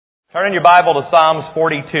Turn in your Bible to Psalms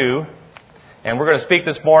 42, and we're going to speak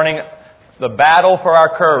this morning, the battle for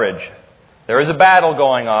our courage. There is a battle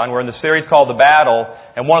going on. We're in the series called The Battle,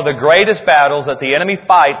 and one of the greatest battles that the enemy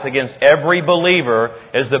fights against every believer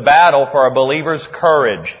is the battle for a believer's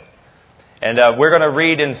courage. And we're going to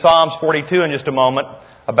read in Psalms 42 in just a moment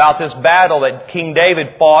about this battle that King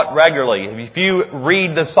David fought regularly. If you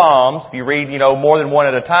read the Psalms, if you read, more than one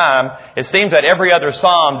at a time, it seems that every other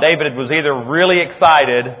Psalm, David was either really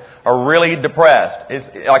excited or really depressed.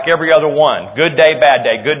 It's like every other one. Good day, bad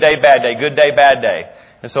day, good day, bad day, good day, bad day.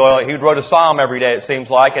 And so he wrote a Psalm every day, it seems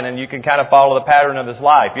like, and then you can kind of follow the pattern of his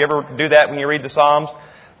life. You ever do that when you read the Psalms?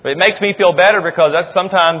 But it makes me feel better because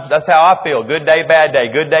sometimes that's how I feel. Good day, bad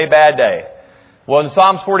day, good day, bad day. Well, in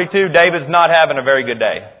Psalms 42, David's not having a very good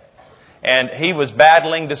day. And he was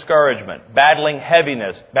battling discouragement, battling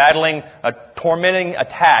heaviness, battling a tormenting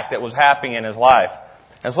attack that was happening in his life.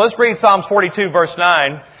 And so let's read Psalms 42, verse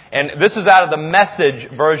 9. And this is out of the Message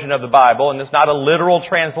version of the Bible. And it's not a literal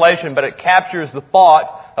translation, but it captures the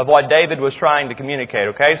thought of what David was trying to communicate.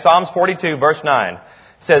 Okay? Psalms 42, verse 9. It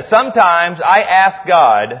says, "Sometimes I ask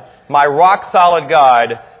God, my rock-solid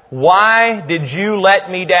God, why did you let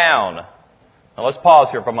me down?" Now let's pause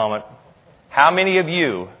here for a moment. How many of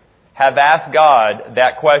you have asked God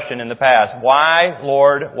that question in the past? Why,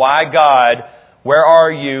 Lord? Why, God? Where are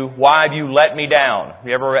you? Why have you let me down? Have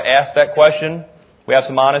you ever asked that question? We have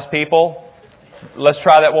some honest people. Let's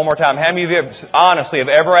try that one more time. How many of you honestly have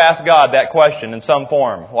ever asked God that question in some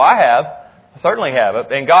form? Well, I have. I certainly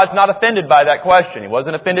have. And God's not offended by that question. He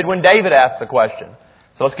wasn't offended when David asked the question.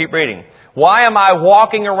 So let's keep reading. "Why am I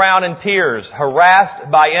walking around in tears, harassed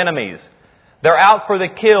by enemies? They're out for the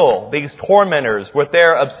kill, these tormentors, with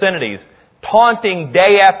their obscenities, taunting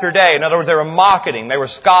day after day." In other words, they were mocking, they were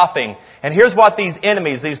scoffing. And here's what these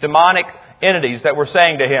enemies, these demonic entities that were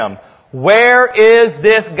saying to him. "Where is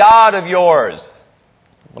this God of yours?"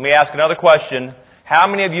 Let me ask another question. How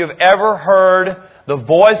many of you have ever heard the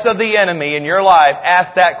voice of the enemy in your life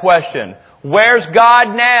ask that question? Where's God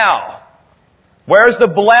now? Where's the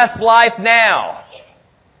blessed life now?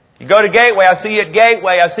 You go to Gateway, I see you at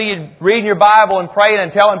Gateway, I see you reading your Bible and praying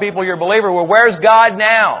and telling people you're a believer. Well, where's God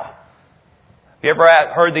now? Have you ever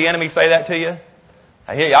heard the enemy say that to you?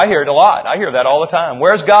 I hear it a lot. I hear that all the time.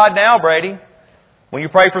 Where's God now, Brady? When you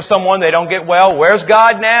pray for someone, they don't get well, where's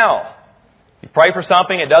God now? You pray for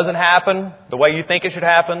something, it doesn't happen the way you think it should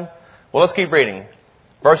happen. Well, let's keep reading.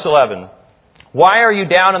 Verse 11. "Why are you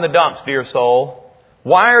down in the dumps, dear soul?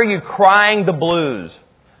 Why are you crying the blues?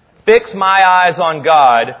 Fix my eyes on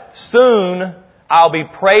God. Soon I'll be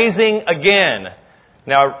praising again."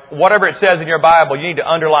 Now, whatever it says in your Bible, you need to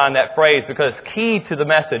underline that phrase because it's key to the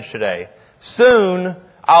message today. Soon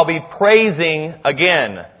I'll be praising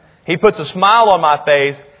again. He puts a smile on my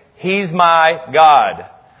face. He's my God.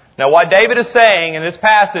 Now, what David is saying in this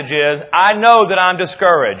passage is, I know that I'm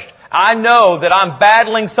discouraged. I know that I'm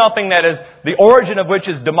battling something that is the origin of which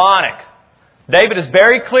is demonic. David is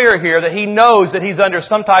very clear here that he knows that he's under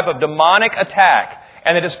some type of demonic attack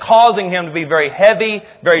and that it's causing him to be very heavy,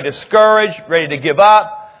 very discouraged, ready to give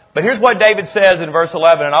up. But here's what David says in verse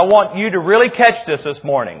 11, and I want you to really catch this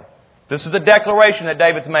morning. This is the declaration that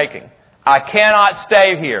David's making. I cannot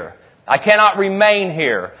stay here. I cannot remain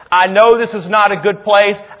here. I know this is not a good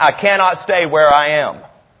place. I cannot stay where I am.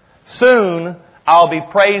 Soon I'll be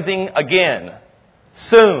praising again.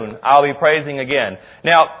 Soon I'll be praising again.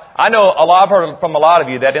 Now, I know I've heard from a lot of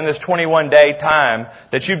you that in this 21-day time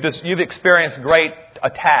that you've experienced great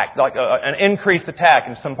attack, like an increased attack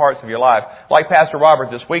in some parts of your life. Like Pastor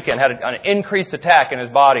Robert this weekend had an increased attack in his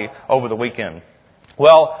body over the weekend.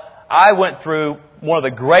 Well, I went through one of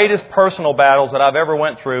the greatest personal battles that I've ever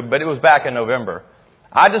went through, but it was back in November.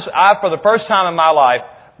 I for the first time in my life,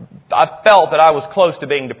 I felt that I was close to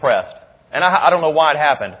being depressed. And I don't know why it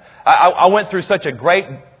happened. I went through such a great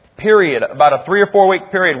period, about a 3 or 4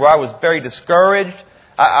 week period where I was very discouraged.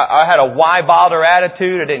 I had a why bother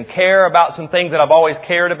attitude. I didn't care about some things that I've always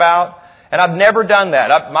cared about. And I've never done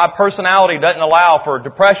that. My personality doesn't allow for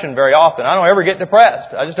depression very often. I don't ever get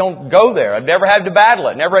depressed. I just don't go there. I've never had to battle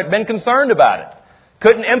it. Never been concerned about it.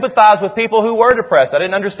 Couldn't empathize with people who were depressed. I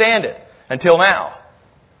didn't understand it until now.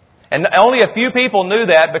 And only a few people knew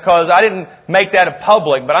that because I didn't make that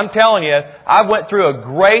public. But I'm telling you, I went through a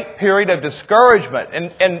great period of discouragement.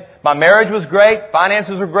 And my marriage was great.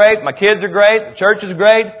 Finances were great. My kids are great. The church is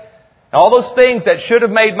great. And all those things that should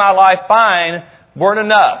have made my life fine weren't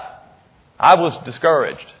enough. I was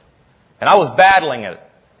discouraged. And I was battling it.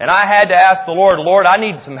 And I had to ask the Lord, Lord, I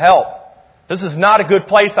need some help. This is not a good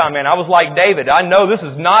place I'm in. I was like David. I know this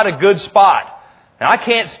is not a good spot. And I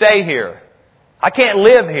can't stay here. I can't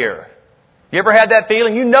live here. You ever had that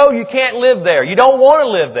feeling? You know you can't live there. You don't want to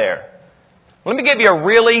live there. Let me give you a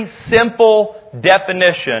really simple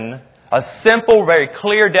definition, a simple, very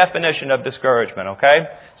clear definition of discouragement, okay?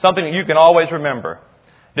 Something that you can always remember.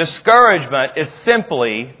 Discouragement is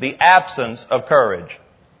simply the absence of courage.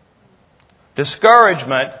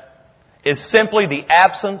 Discouragement is simply the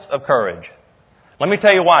absence of courage. Let me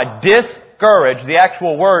tell you why. Discourage, the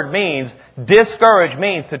actual word means, discourage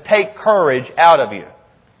means to take courage out of you.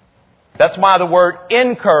 That's why the word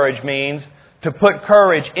encourage means to put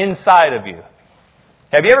courage inside of you.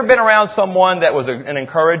 Have you ever been around someone that was an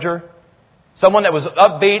encourager? Someone that was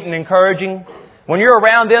upbeat and encouraging? When you're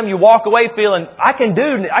around them, you walk away feeling, I can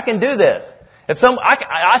do this.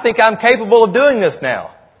 I think I'm capable of doing this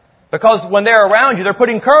now. Because when they're around you, they're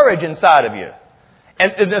putting courage inside of you.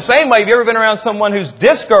 And in the same way, have you ever been around someone who's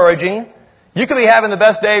discouraging? You could be having the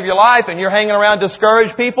best day of your life and you're hanging around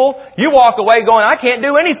discouraged people. You walk away going, I can't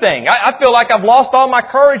do anything. I feel like I've lost all my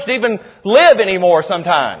courage to even live anymore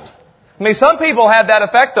sometimes. I mean, some people have that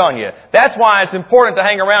effect on you. That's why it's important to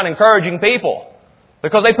hang around encouraging people.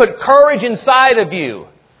 Because they put courage inside of you.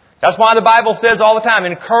 That's why the Bible says all the time,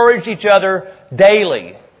 encourage each other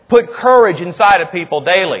daily. Put courage inside of people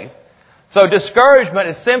daily. So discouragement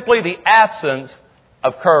is simply the absence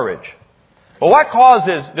of courage. Well, what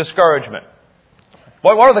causes discouragement?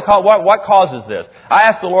 What causes this? I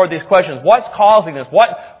asked the Lord these questions. What's causing this?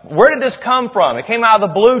 Where did this come from? It came out of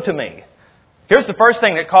the blue to me. Here's the first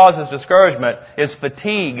thing that causes discouragement is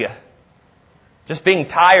fatigue. Just being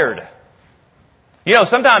tired. You know,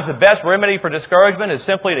 sometimes the best remedy for discouragement is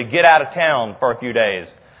simply to get out of town for a few days.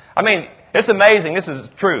 I mean, it's amazing. This is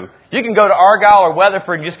true. You can go to Argyle or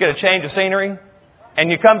Weatherford and just get a change of scenery. And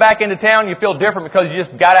you come back into town, you feel different because you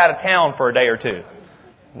just got out of town for a day or two.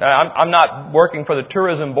 Now, I'm not working for the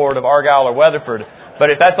tourism board of Argyle or Weatherford.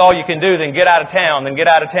 But if that's all you can do, then get out of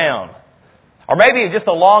town. Or maybe just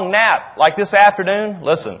a long nap like this afternoon.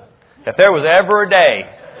 Listen, if there was ever a day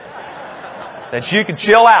that you could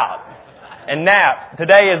chill out and nap,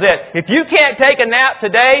 today is it. If you can't take a nap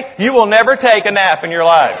today, you will never take a nap in your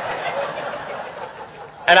life.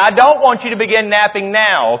 And I don't want you to begin napping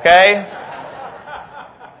now, okay?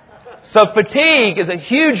 So fatigue is a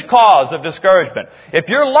huge cause of discouragement. If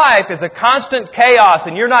your life is a constant chaos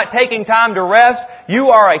and you're not taking time to rest, you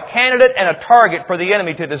are a candidate and a target for the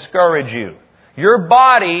enemy to discourage you. Your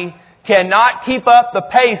body cannot keep up the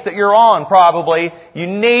pace that you're on, probably. You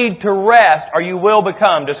need to rest or you will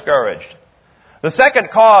become discouraged. The second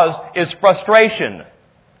cause is frustration.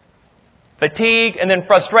 Fatigue and then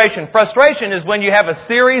frustration. Frustration is when you have a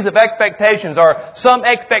series of expectations or some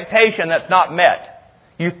expectation that's not met.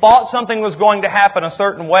 You thought something was going to happen a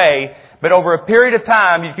certain way, but over a period of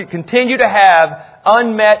time you continue to have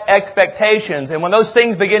unmet expectations. And when those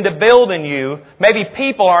things begin to build in you, maybe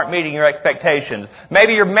people aren't meeting your expectations.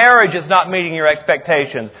 Maybe your marriage is not meeting your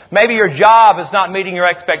expectations. Maybe your job is not meeting your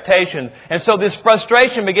expectations. And so this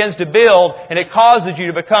frustration begins to build and it causes you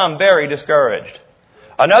to become very discouraged.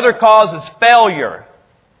 Another cause is failure.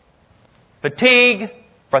 Fatigue,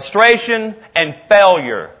 frustration, and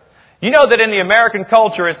failure. You know that in the American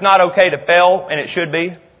culture it's not okay to fail, and it should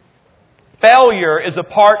be. Failure is a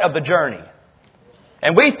part of the journey.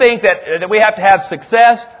 And we think that we have to have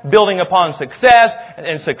success, building upon success,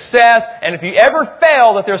 and success. And if you ever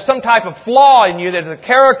fail, that there's some type of flaw in you, that is a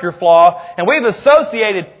character flaw. And we've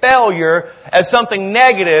associated failure as something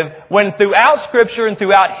negative, when throughout Scripture and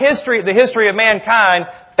throughout the history of mankind,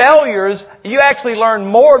 failures, you actually learn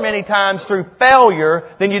more many times through failure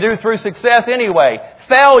than you do through success anyway.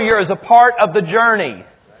 Failure is a part of the journey.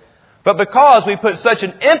 But because we put such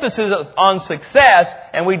an emphasis on success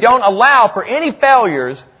and we don't allow for any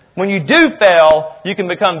failures, when you do fail, you can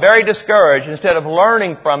become very discouraged instead of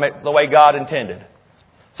learning from it the way God intended.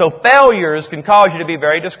 So failures can cause you to be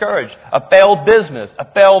very discouraged. A failed business,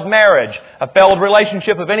 a failed marriage, a failed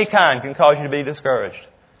relationship of any kind can cause you to be discouraged.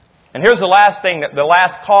 And here's the last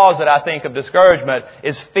cause that I think of discouragement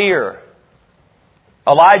is fear.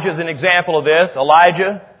 Elijah is an example of this.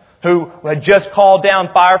 Elijah, who had just called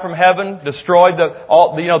down fire from heaven, destroyed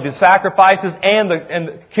the sacrifices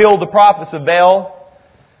and killed the prophets of Baal.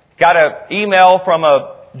 Got an email from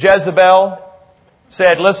a Jezebel,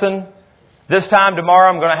 said, listen, this time tomorrow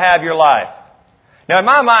I'm going to have your life. Now in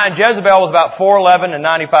my mind, Jezebel was about 4'11" and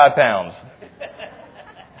 95 pounds.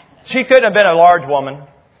 She couldn't have been a large woman.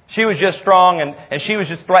 She was just strong and she was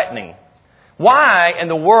just threatening. Why in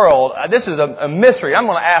the world, this is a mystery. I'm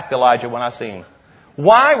going to ask Elijah when I see him.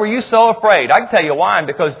 Why were you so afraid? I can tell you why.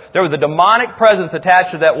 Because there was a demonic presence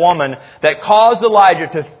attached to that woman that caused Elijah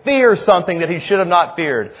to fear something that he should have not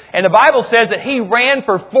feared. And the Bible says that he ran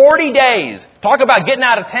for 40 days. Talk about getting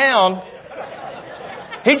out of town.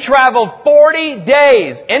 He traveled 40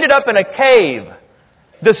 days, ended up in a cave,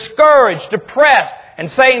 discouraged, depressed,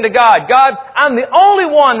 and saying to God, God, I'm the only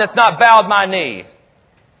one that's not bowed my knee.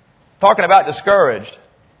 Talking about discouraged,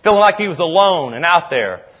 feeling like he was alone and out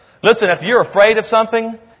there. Listen, if you're afraid of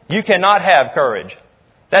something, you cannot have courage.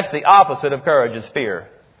 That's the opposite of courage, is fear.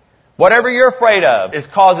 Whatever you're afraid of is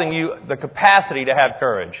causing you the capacity to have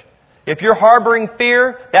courage. If you're harboring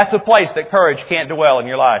fear, that's a place that courage can't dwell in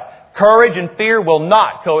your life. Courage and fear will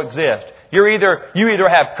not coexist. You either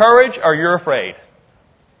have courage or you're afraid.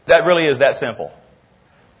 That really is that simple.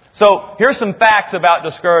 So here's some facts about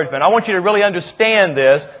discouragement. I want you to really understand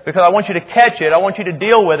this because I want you to catch it. I want you to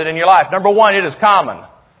deal with it in your life. Number one, it is common.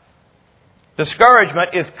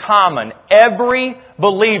 Discouragement is common. Every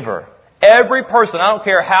believer, every person, I don't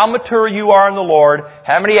care how mature you are in the Lord,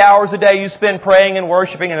 how many hours a day you spend praying and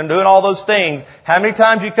worshiping and doing all those things, how many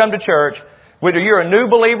times you come to church, whether you're a new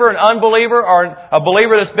believer, an unbeliever, or a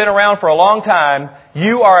believer that's been around for a long time,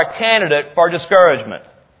 you are a candidate for discouragement.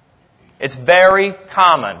 It's very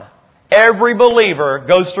common. Every believer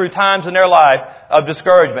goes through times in their life of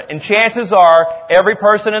discouragement. And chances are, every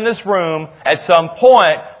person in this room at some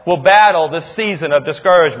point will battle this season of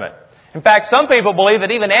discouragement. In fact, some people believe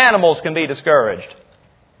that even animals can be discouraged.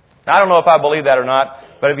 Now, I don't know if I believe that or not,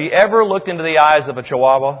 but have you ever looked into the eyes of a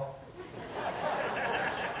chihuahua?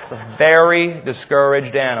 It's a very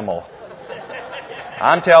discouraged animal.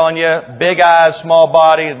 I'm telling you, big eyes, small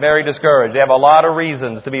body, very discouraged. They have a lot of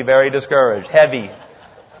reasons to be very discouraged. Heavy.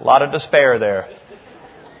 A lot of despair there.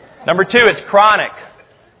 Number two, it's chronic.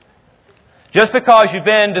 Just because you've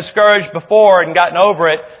been discouraged before and gotten over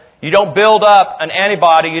it, you don't build up an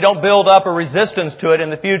antibody, you don't build up a resistance to it in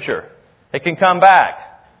the future. It can come back.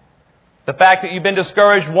 The fact that you've been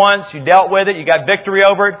discouraged once, you dealt with it, you got victory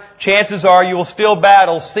over it, chances are you will still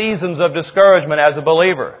battle seasons of discouragement as a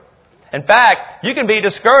believer. In fact, you can be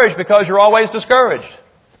discouraged because you're always discouraged.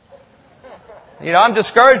 I'm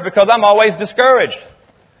discouraged because I'm always discouraged.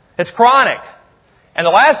 It's chronic. And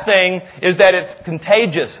the last thing is that it's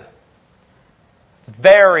contagious.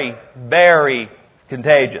 Very, very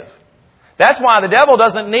contagious. That's why the devil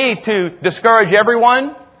doesn't need to discourage everyone.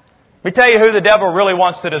 Let me tell you who the devil really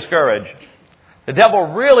wants to discourage. The devil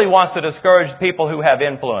really wants to discourage people who have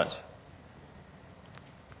influence.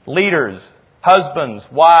 Leaders, husbands,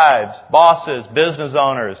 wives, bosses, business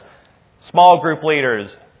owners, small group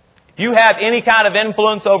leaders. If you have any kind of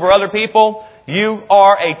influence over other people, you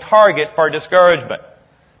are a target for discouragement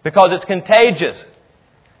because it's contagious.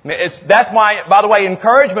 That's why, by the way,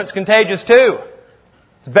 encouragement's contagious too.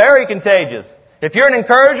 It's very contagious. If you're an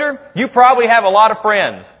encourager, you probably have a lot of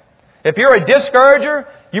friends. If you're a discourager,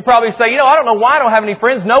 you probably say, I don't know why I don't have any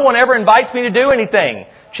friends. No one ever invites me to do anything.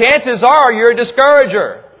 Chances are you're a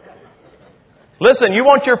discourager. Listen, you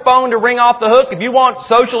want your phone to ring off the hook? If you want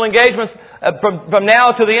social engagements from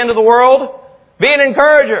now to the end of the world, be an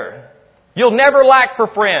encourager. You'll never lack for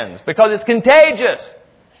friends because it's contagious.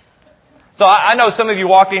 So I know some of you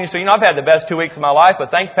walked in and you say, I've had the best 2 weeks of my life, but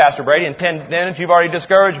thanks, Pastor Brady. In 10 minutes, you've already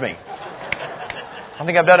discouraged me. I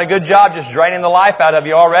think I've done a good job just draining the life out of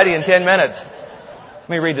you already in 10 minutes. Let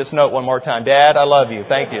me read this note one more time. Dad, I love you.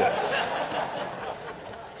 Thank you.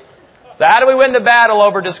 So how do we win the battle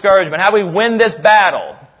over discouragement? How do we win this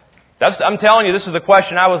battle? I'm telling you, this is the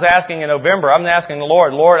question I was asking in November. I'm asking the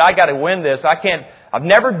Lord, I got to win this. I've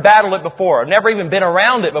never battled it before. I've never even been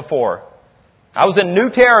around it before. I was in new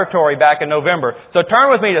territory back in November. So turn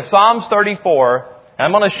with me to Psalms 34, and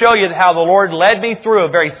I'm going to show you how the Lord led me through a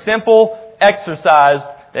very simple exercise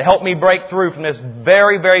to help me break through from this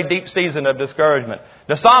very, very deep season of discouragement.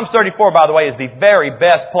 The Psalms 34, by the way, is the very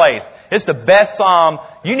best place. It's the best psalm.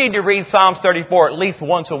 You need to read Psalms 34 at least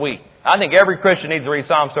once a week. I think every Christian needs to read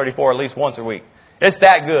Psalms 34 at least once a week. It's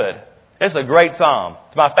that good. It's a great psalm.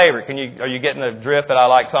 It's my favorite. Are you getting the drift that I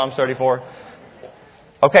like Psalms 34?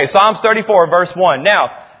 Okay, Psalms 34, verse 1. Now,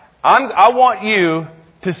 I want you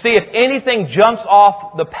to see if anything jumps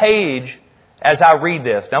off the page as I read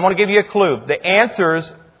this. Now, I'm going to give you a clue. The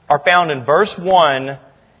answers are found in verse 1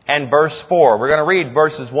 and verse 4. We're going to read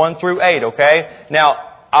verses 1 through 8, okay? Now,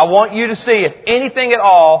 I want you to see if anything at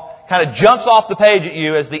all kind of jumps off the page at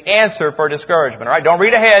you as the answer for discouragement, all right? Don't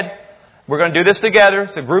read ahead. We're going to do this together.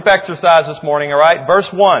 It's a group exercise this morning, all right?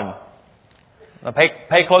 Verse 1. Now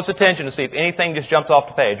pay close attention to see if anything just jumps off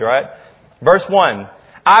the page, all right? Verse 1.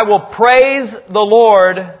 I will praise the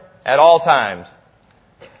Lord at all times.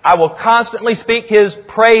 I will constantly speak His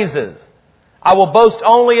praises. I will boast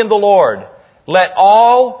only in the Lord. Let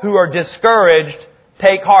all who are discouraged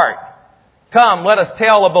take heart. Come, let us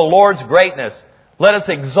tell of the Lord's greatness. Let us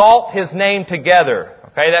exalt His name together.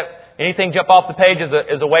 Okay, that Anything jump off the page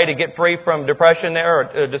as a way to get free from depression there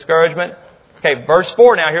or discouragement? Okay, verse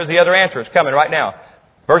 4 now. Here's the other answer. It's coming right now.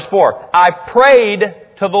 Verse 4. I prayed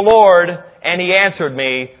to the Lord, and He answered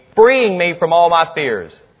me, freeing me from all my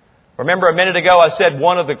fears. Remember a minute ago I said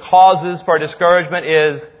one of the causes for discouragement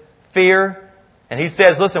is fear. And He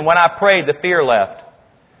says, listen, when I prayed, the fear left.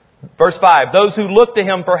 Verse 5. Those who look to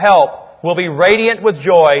Him for help will be radiant with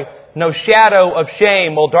joy. No shadow of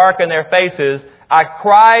shame will darken their faces. I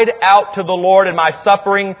cried out to the Lord in my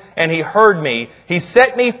suffering, and He heard me. He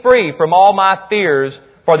set me free from all my fears.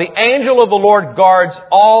 For the angel of the Lord guards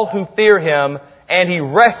all who fear Him, and He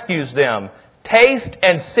rescues them. Taste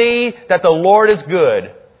and see that the Lord is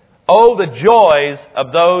good. Oh, the joys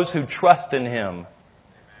of those who trust in Him.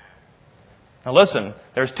 Now listen,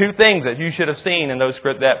 there's two things that you should have seen in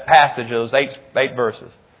that passage, those eight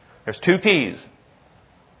verses. There's two keys.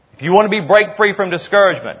 If you want to be break free from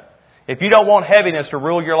discouragement, if you don't want heaviness to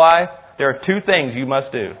rule your life, there are two things you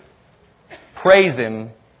must do. Praise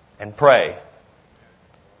Him and pray.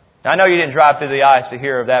 Now, I know you didn't drive through the ice to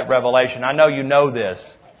hear of that revelation. I know you know this.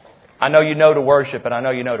 I know you know to worship, and I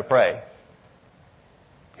know you know to pray.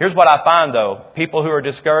 Here's what I find, though. People who are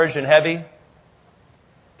discouraged and heavy,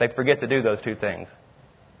 they forget to do those two things.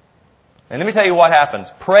 And let me tell you what happens.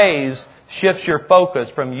 Praise shifts your focus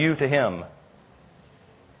from you to Him.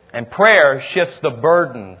 And prayer shifts the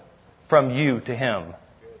burden from you to Him.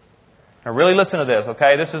 Now really listen to this,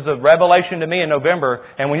 okay? This is a revelation to me in November.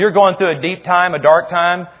 And when you're going through a deep time, a dark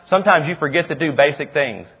time, sometimes you forget to do basic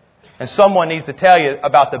things. And someone needs to tell you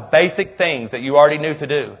about the basic things that you already knew to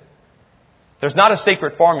do. There's not a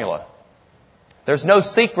secret formula. There's no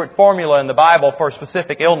secret formula in the Bible for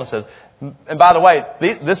specific illnesses. And by the way,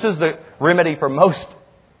 this is the remedy for most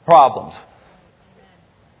problems.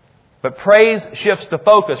 But praise shifts the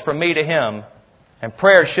focus from me to Him. And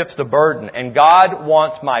prayer shifts the burden. And God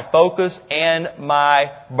wants my focus and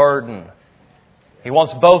my burden. He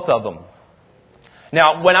wants both of them.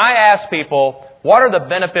 Now, when I ask people, what are the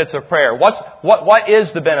benefits of prayer? What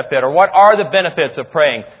is the benefit, or what are the benefits of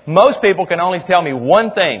praying? Most people can only tell me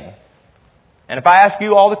one thing. And if I ask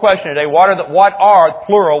you all the question today, what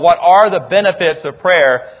are the benefits of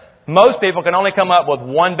prayer? Most people can only come up with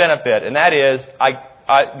one benefit, and that is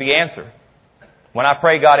the answer. When I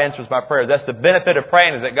pray, God answers my prayers. That's the benefit of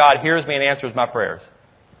praying, is that God hears me and answers my prayers.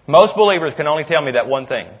 Most believers can only tell me that one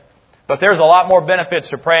thing. But there's a lot more benefits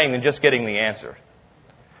to praying than just getting the answer.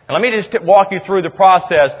 And let me just walk you through the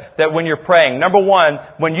process that when you're praying. Number one,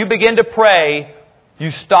 when you begin to pray,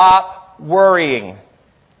 you stop worrying.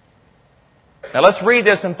 Now let's read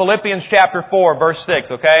this in Philippians chapter 4, verse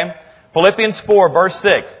 6, okay? Philippians 4, verse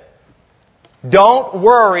 6. Don't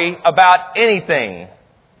worry about anything.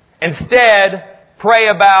 Instead, pray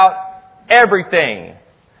about everything.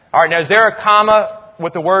 All right, now is there a comma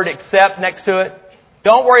with the word except next to it?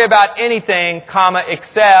 Don't worry about anything, comma,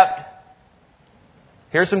 except.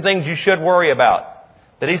 Here's some things you should worry about.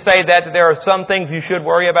 Did he say that there are some things you should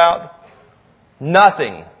worry about?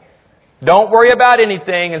 Nothing. Don't worry about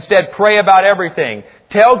anything. Instead, pray about everything.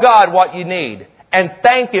 Tell God what you need and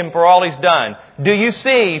thank Him for all He's done. Do you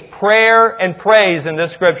see prayer and praise in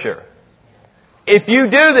this Scripture? If you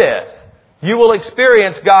do this, you will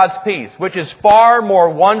experience God's peace, which is far more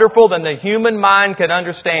wonderful than the human mind can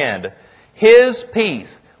understand. His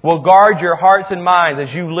peace will guard your hearts and minds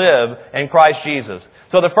as you live in Christ Jesus.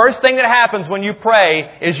 So the first thing that happens when you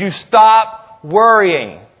pray is you stop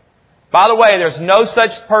worrying. By the way, there's no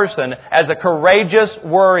such person as a courageous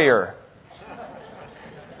worrier.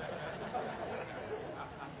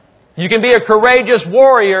 You can be a courageous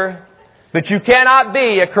warrior, but you cannot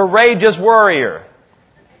be a courageous worrier.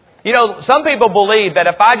 You know, some people believe that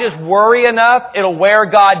if I just worry enough, it'll wear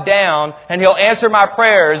God down and He'll answer my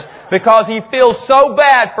prayers because He feels so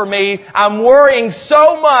bad for me. I'm worrying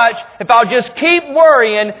so much. If I'll just keep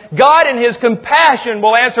worrying, God in His compassion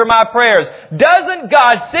will answer my prayers. Doesn't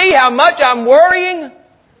God see how much I'm worrying?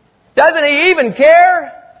 Doesn't He even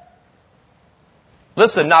care?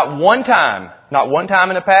 Listen, not one time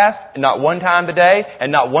in the past, not one time today,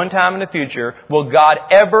 and not one time in the future will God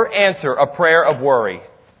ever answer a prayer of worry.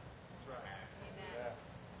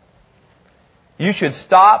 You should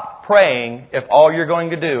stop praying if all you're going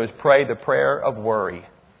to do is pray the prayer of worry.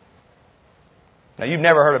 Now, you've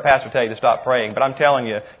never heard a pastor tell you to stop praying, but I'm telling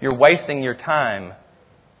you, you're wasting your time.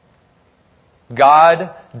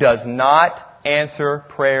 God does not answer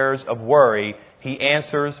prayers of worry. He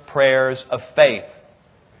answers prayers of faith.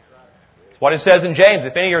 It's what it says in James.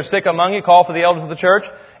 If any are sick among you, call for the elders of the church,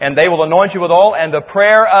 and they will anoint you with oil, and the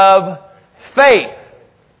prayer of faith.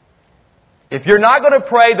 If you're not going to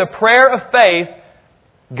pray the prayer of faith,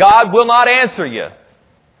 God will not answer you.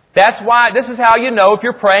 That's why, this is how you know if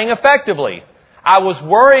you're praying effectively. I was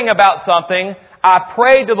worrying about something, I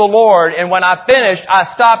prayed to the Lord, and when I finished, I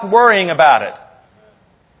stopped worrying about it.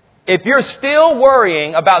 If you're still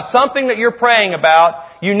worrying about something that you're praying about,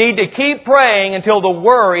 you need to keep praying until the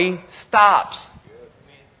worry stops.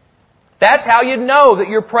 That's how you know that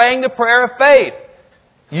you're praying the prayer of faith.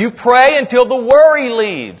 You pray until the worry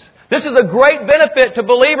leaves. This is a great benefit to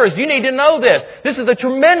believers. You need to know this. This is a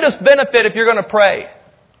tremendous benefit if you're going to pray.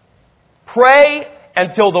 Pray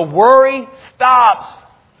until the worry stops.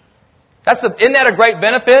 Isn't that a great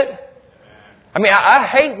benefit? I mean, I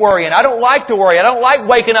hate worrying. I don't like to worry. I don't like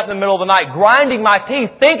waking up in the middle of the night, grinding my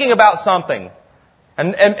teeth, thinking about something.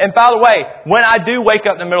 And by the way, when I do wake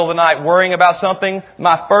up in the middle of the night worrying about something,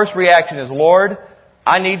 my first reaction is, Lord,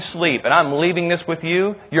 I need sleep, and I'm leaving this with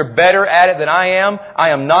you. You're better at it than I am. I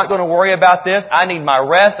am not going to worry about this. I need my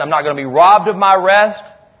rest. I'm not going to be robbed of my rest.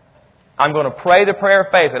 I'm going to pray the prayer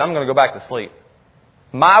of faith, and I'm going to go back to sleep.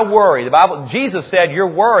 My worry, Jesus said, your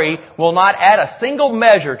worry will not add a single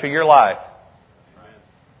measure to your life.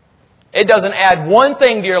 It doesn't add one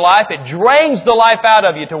thing to your life. It drains the life out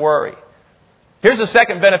of you to worry. Here's the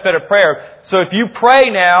second benefit of prayer. So if you pray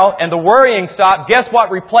now and the worrying stops, guess what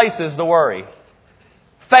replaces the worry?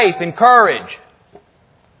 Faith and courage.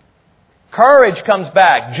 Courage comes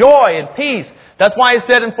back. Joy and peace. That's why it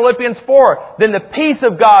said in Philippians 4, then the peace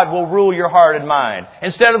of God will rule your heart and mind,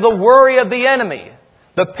 instead of the worry of the enemy.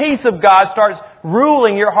 The peace of God starts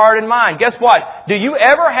ruling your heart and mind. Guess what? Do you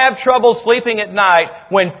ever have trouble sleeping at night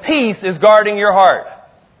when peace is guarding your heart?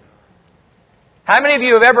 How many of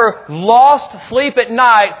you have ever lost sleep at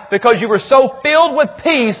night because you were so filled with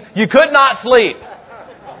peace you could not sleep?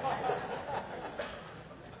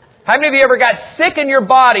 How many of you ever got sick in your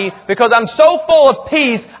body because I'm so full of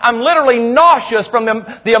peace, I'm literally nauseous from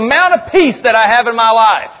the amount of peace that I have in my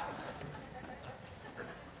life?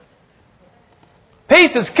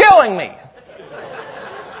 Peace is killing me.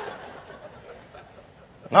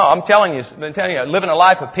 No, I'm telling you, living a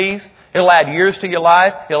life of peace, it'll add years to your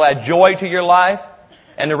life. It'll add joy to your life.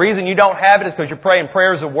 And the reason you don't have it is because you're praying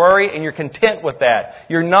prayers of worry and you're content with that.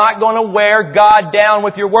 You're not going to wear God down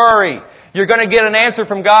with your worry. You're going to get an answer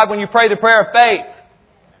from God when you pray the prayer of faith.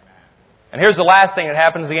 And here's the last thing that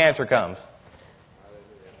happens, the answer comes.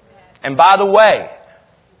 And by the way,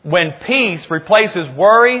 when peace replaces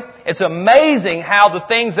worry, it's amazing how the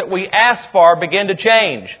things that we ask for begin to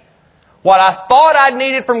change. What I thought I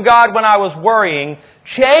needed from God when I was worrying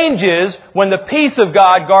changes when the peace of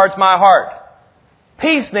God guards my heart.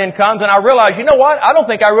 Peace then comes and I realize, you know what? I don't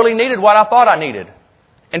think I really needed what I thought I needed.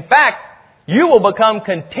 In fact, you will become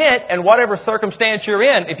content in whatever circumstance you're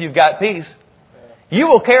in if you've got peace. You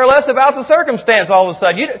will care less about the circumstance all of a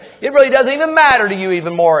sudden. It really doesn't even matter to you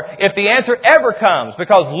even more if the answer ever comes.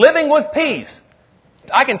 Because living with peace,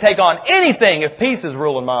 I can take on anything if peace is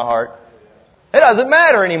ruling my heart. It doesn't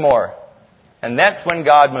matter anymore. And that's when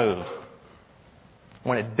God moves.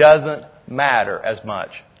 When it doesn't matter as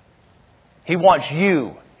much. He wants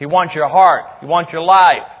you. He wants your heart. He wants your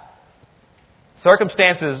life.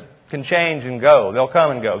 Circumstances can change and go. They'll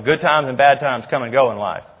come and go. Good times and bad times come and go in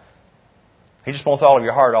life. He just wants all of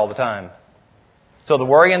your heart all the time. So the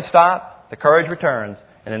worrying stops, the courage returns,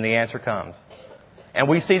 and then the answer comes. And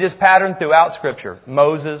we see this pattern throughout Scripture.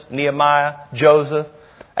 Moses, Nehemiah, Joseph,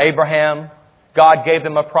 Abraham. God gave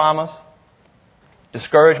them a promise.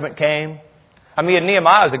 Discouragement came. I mean,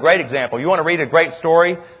 Nehemiah is a great example. You want to read a great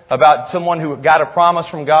story about someone who got a promise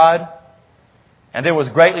from God and then was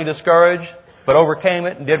greatly discouraged, but overcame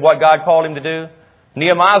it and did what God called him to do?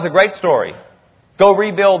 Nehemiah is a great story. Go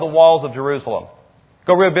rebuild the walls of Jerusalem.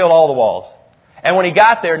 Go rebuild all the walls. And when he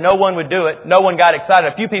got there, no one would do it. No one got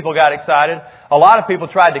excited. A few people got excited. A lot of people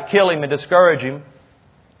tried to kill him and discourage him,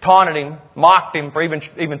 taunted him, mocked him for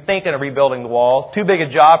even thinking of rebuilding the walls. Too big a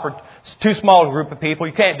job for too small a group of people.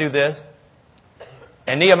 You can't do this.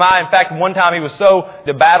 And Nehemiah, in fact, one time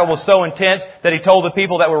the battle was so intense that he told the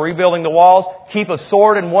people that were rebuilding the walls, keep a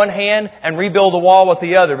sword in one hand and rebuild the wall with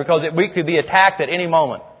the other because we could be attacked at any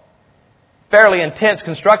moment. Fairly intense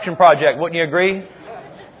construction project, wouldn't you agree?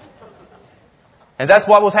 And that's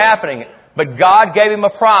what was happening. But God gave him a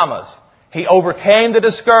promise. He overcame the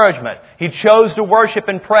discouragement. He chose to worship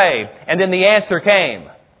and pray. And then the answer came.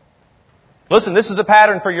 Listen, this is the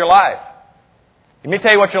pattern for your life. Let me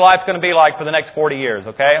tell you what your life's going to be like for the next 40 years,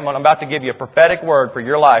 okay? I'm about to give you a prophetic word for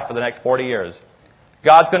your life for the next 40 years.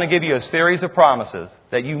 God's going to give you a series of promises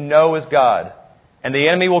that you know is God. And the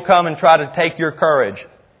enemy will come and try to take your courage.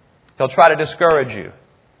 He'll try to discourage you.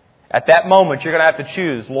 At that moment, you're going to have to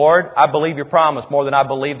choose, Lord, I believe your promise more than I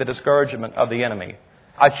believe the discouragement of the enemy.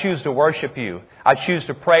 I choose to worship You. I choose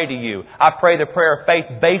to pray to You. I pray the prayer of faith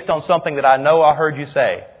based on something that I know I heard You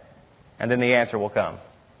say. And then the answer will come.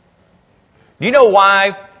 Do you know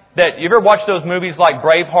why that you ever watch those movies like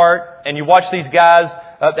Braveheart and you watch these guys,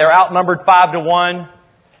 they're outnumbered 5-1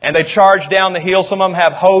 and they charge down the hill. Some of them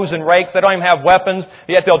have hoes and rakes. They don't even have weapons,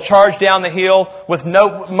 yet they'll charge down the hill with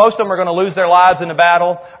most of them are going to lose their lives in the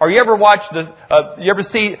battle. Or you ever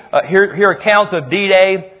hear accounts of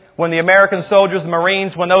D-Day when the American soldiers, the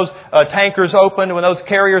Marines, when those tankers opened, when those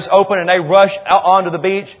carriers opened and they rush out onto the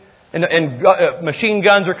beach and machine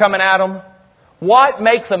guns are coming at them? What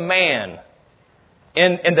makes a man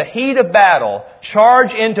in the heat of battle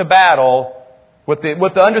charge into battle with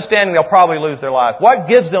the understanding they'll probably lose their life? What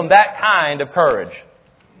gives them that kind of courage?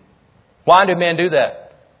 Why do men do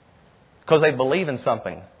that? Because they believe in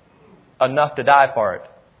something enough to die for it.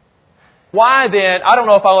 Why then, I don't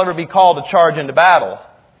know if I'll ever be called to charge into battle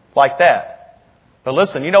like that. But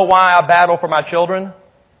listen, you know why I battle for my children?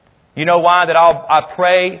 You know why that I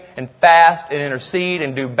pray and fast and intercede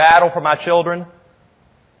and do battle for my children?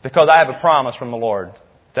 Because I have a promise from the Lord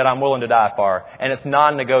that I'm willing to die for. And it's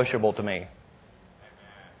non-negotiable to me.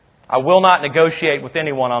 I will not negotiate with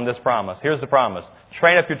anyone on this promise. Here's the promise.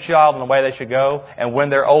 Train up your child in the way they should go, and when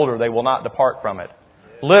they're older, they will not depart from it.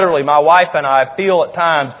 Literally, my wife and I feel at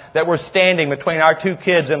times that we're standing between our two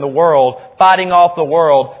kids and the world, fighting off the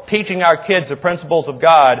world, teaching our kids the principles of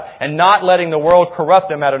God, and not letting the world corrupt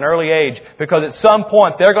them at an early age. Because at some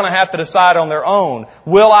point, they're going to have to decide on their own,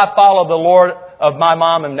 will I follow the Lord of my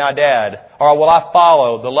mom and my dad? Or will I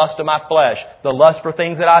follow the lust of my flesh, the lust for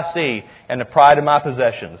things that I see, and the pride of my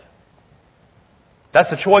possessions? That's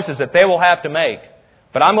the choices that they will have to make.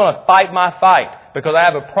 But I'm going to fight my fight because I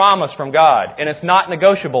have a promise from God, and it's not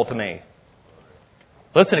negotiable to me.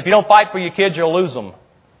 Listen, if you don't fight for your kids, you'll lose them.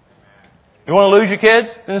 You want to lose your kids?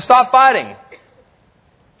 Then stop fighting.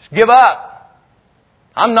 Just give up.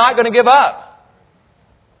 I'm not going to give up.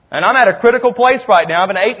 And I'm at a critical place right now. I have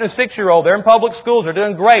an 8 and a 6-year-old. They're in public schools. They're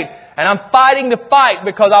doing great. And I'm fighting the fight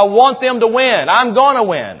because I want them to win. I'm going to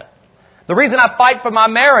win. The reason I fight for my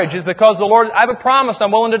marriage is because the Lord, I have a promise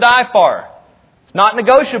I'm willing to die for. It's not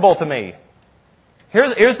negotiable to me.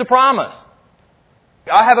 Here's the promise.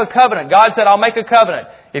 I have a covenant. God said, I'll make a covenant.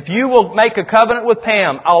 If you will make a covenant with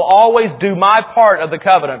Pam, I'll always do my part of the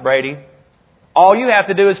covenant, Brady. All you have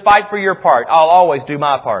to do is fight for your part. I'll always do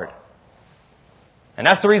my part. And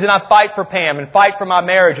that's the reason I fight for Pam and fight for my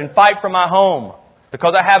marriage and fight for my home.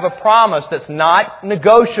 Because I have a promise that's not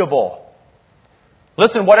negotiable.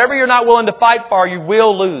 Listen, whatever you're not willing to fight for, you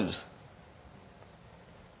will lose.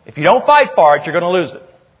 If you don't fight for it, you're going to lose it.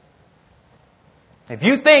 If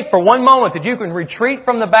you think for one moment that you can retreat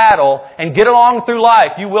from the battle and get along through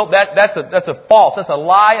life, you will. That's a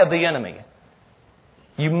lie of the enemy.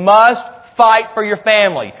 You must fight for your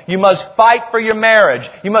family. You must fight for your marriage.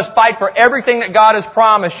 You must fight for everything that God has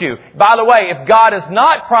promised you. By the way, if God has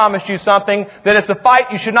not promised you something, then it's a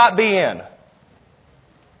fight you should not be in.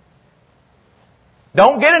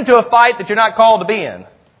 Don't get into a fight that you're not called to be in.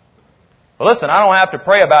 Well, listen, I don't have to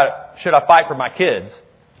pray about it. Should I fight for my kids?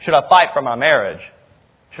 Should I fight for my marriage?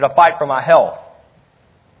 Should I fight for my health?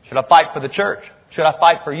 Should I fight for the church? Should I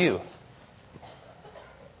fight for you?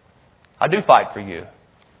 I do fight for you.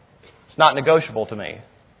 It's not negotiable to me.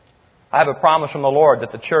 I have a promise from the Lord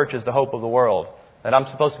that the church is the hope of the world, that I'm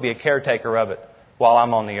supposed to be a caretaker of it while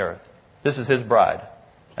I'm on the earth. This is His bride,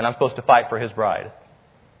 and I'm supposed to fight for His bride.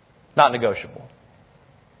 Not negotiable.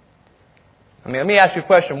 Let me ask you a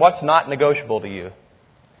question. What's not negotiable to you?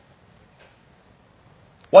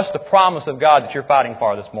 What's the promise of God that you're fighting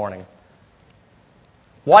for this morning?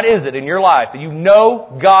 What is it in your life that you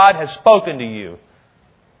know God has spoken to you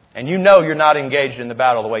and you know you're not engaged in the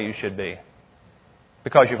battle the way you should be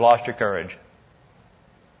because you've lost your courage?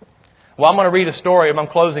 Well, I'm going to read a story, and I'm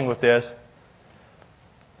closing with this,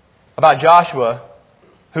 about Joshua,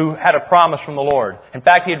 who had a promise from the Lord. In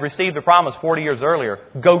fact, he had received the promise 40 years earlier.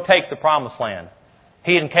 Go take the promised land.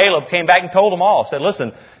 He and Caleb came back and told them all, said,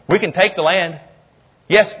 listen, we can take the land.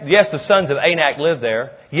 Yes, the sons of Anak live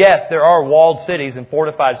there. Yes, there are walled cities and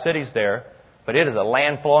fortified cities there. But it is a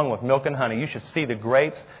land flowing with milk and honey. You should see the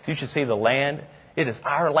grapes. You should see the land. It is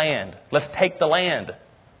our land. Let's take the land.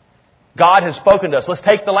 God has spoken to us. Let's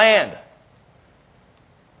take the land.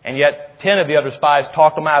 And yet 10 of the other spies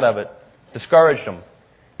talked them out of it, discouraged them.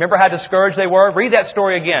 Remember how discouraged they were? Read that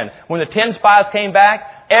story again. When the 10 spies came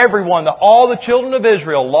back, all the children of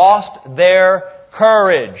Israel lost their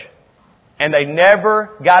courage. And they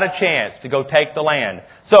never got a chance to go take the land.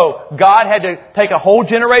 So God had to take a whole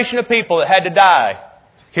generation of people that had to die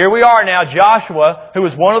Here we are now, Joshua, who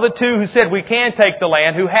was one of the two who said we can take the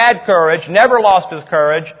land, who had courage, never lost his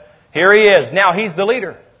courage. Here he is. Now he's the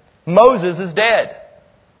leader. Moses is dead.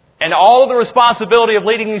 And all of the responsibility of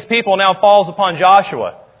leading these people now falls upon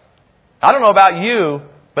Joshua. I don't know about you,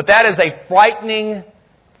 but that is a frightening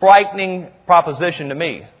proposition to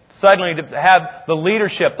me. Suddenly to have the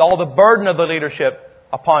leadership, all the burden of the leadership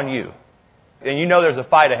upon you. And you know there's a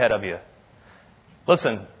fight ahead of you.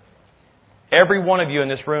 Listen, every one of you in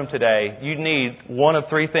this room today, you need one of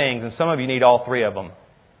three things, and some of you need all three of them.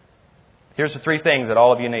 Here's the three things that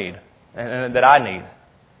all of you need, and that I need.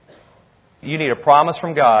 You need a promise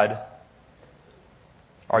from God,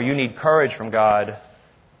 or you need courage from God,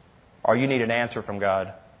 or you need an answer from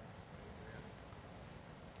God.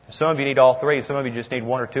 Some of you need all three. Some of you just need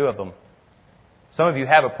one or two of them. Some of you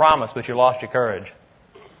have a promise, but you lost your courage.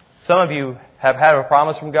 Some of you have had a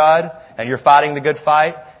promise from God, and you're fighting the good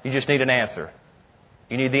fight. You just need an answer.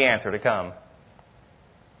 You need the answer to come.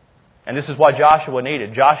 And this is what Joshua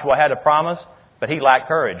needed. Joshua had a promise, but he lacked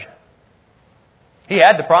courage. He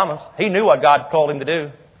had the promise. He knew what God called him to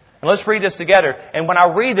do. And let's read this together. And when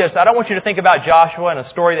I read this, I don't want you to think about Joshua and a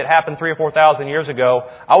story that happened 3,000 or 4,000 years ago.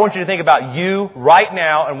 I want you to think about you right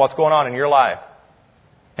now and what's going on in your life.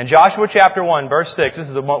 In Joshua chapter 1, verse 6, this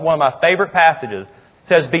is one of my favorite passages. It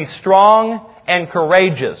says, "Be strong and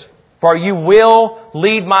courageous, for you will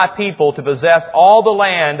lead my people to possess all the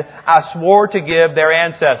land I swore to give their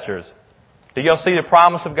ancestors." Do you see the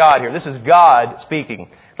promise of God here? This is God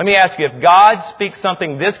speaking. Let me ask you, if God speaks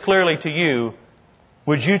something this clearly to you,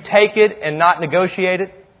 would you take it and not negotiate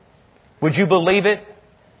it? Would you believe it?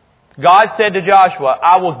 God said to Joshua,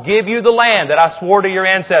 "I will give you the land that I swore to your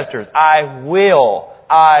ancestors. I will.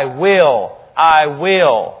 I will. I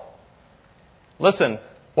will." Listen,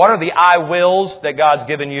 what are the I wills that God's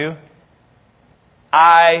given you?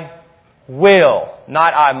 I will.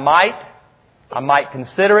 Not I might. I might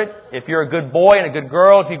consider it. If you're a good boy and a good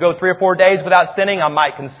girl, if you go 3 or 4 days without sinning, I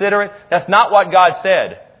might consider it. That's not what God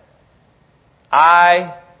said.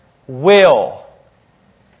 I will. All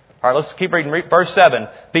right, let's keep reading. Verse 7.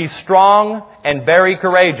 "Be strong and very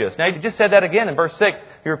courageous." Now, he just said that again in verse 6.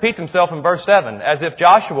 He repeats himself in verse 7, as if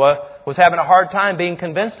Joshua was having a hard time being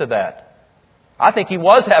convinced of that. I think he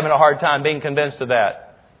was having a hard time being convinced of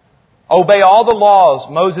that. "Obey all the laws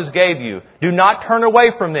Moses gave you. Do not turn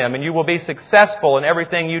away from them, and you will be successful in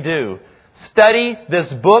everything you do. Study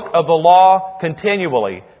this book of the law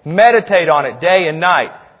continually. Meditate on it day and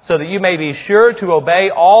night, so that you may be sure to obey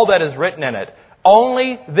all that is written in it.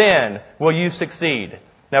 Only then will you succeed."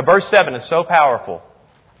 Now, verse 7 is so powerful.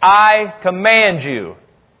 "I command you."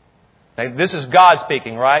 Now, this is God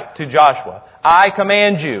speaking, right, to Joshua. "I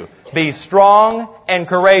command you, be strong and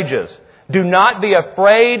courageous. Do not be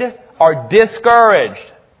afraid or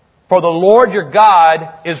discouraged, for the Lord your God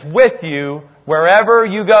is with you wherever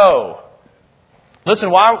you go." Listen,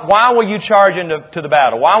 why will you charge into the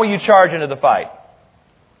battle? Why will you charge into the fight?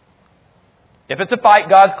 If it's a fight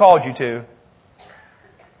God's called you to,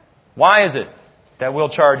 why is it that we'll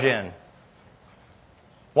charge in?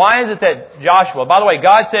 Why is it that Joshua, by the way,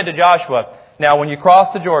 God said to Joshua, now when you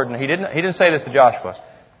cross the Jordan, He didn't say this to Joshua.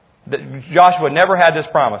 Joshua never had this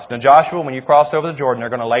promise. Now Joshua, when you cross over the Jordan, they're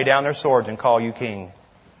going to lay down their swords and call you king.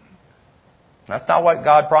 That's not what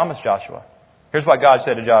God promised Joshua. Here's what God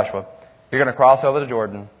said to Joshua. You're going to cross over the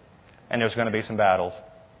Jordan, and there's going to be some battles,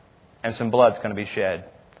 and some blood's going to be shed.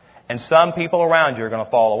 And some people around you are going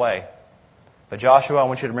to fall away. But Joshua, I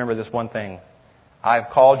want you to remember this one thing. I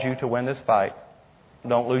have called you to win this fight.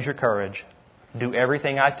 Don't lose your courage. Do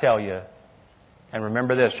everything I tell you. And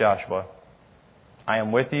remember this, Joshua. I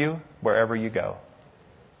am with you wherever you go.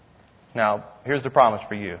 Now, here's the promise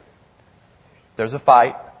for you. There's a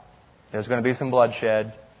fight. There's going to be some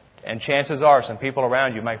bloodshed. And chances are some people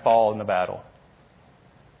around you may fall in the battle.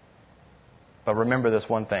 But remember this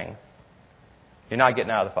one thing. You're not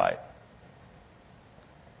getting out of the fight.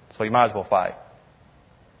 So you might as well fight.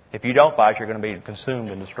 If you don't fight, you're going to be consumed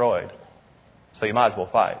and destroyed. So you might as well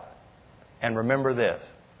fight. And remember this.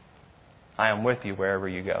 I am with you wherever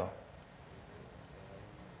you go.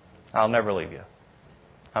 I'll never leave you.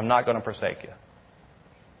 I'm not going to forsake you.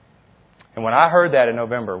 And when I heard that in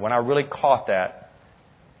November, when I really caught that,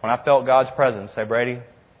 when I felt God's presence say, Brady,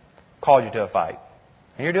 called you to a fight.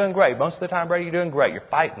 And you're doing great. Most of the time, Brady, you're doing great. You're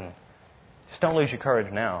fighting. Just don't lose your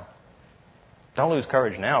courage now. Don't lose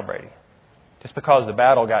courage now, Brady. Just because the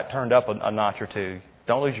battle got turned up a notch or two,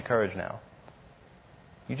 don't lose your courage now.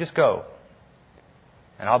 You just go.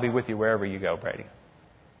 And I'll be with you wherever you go, Brady.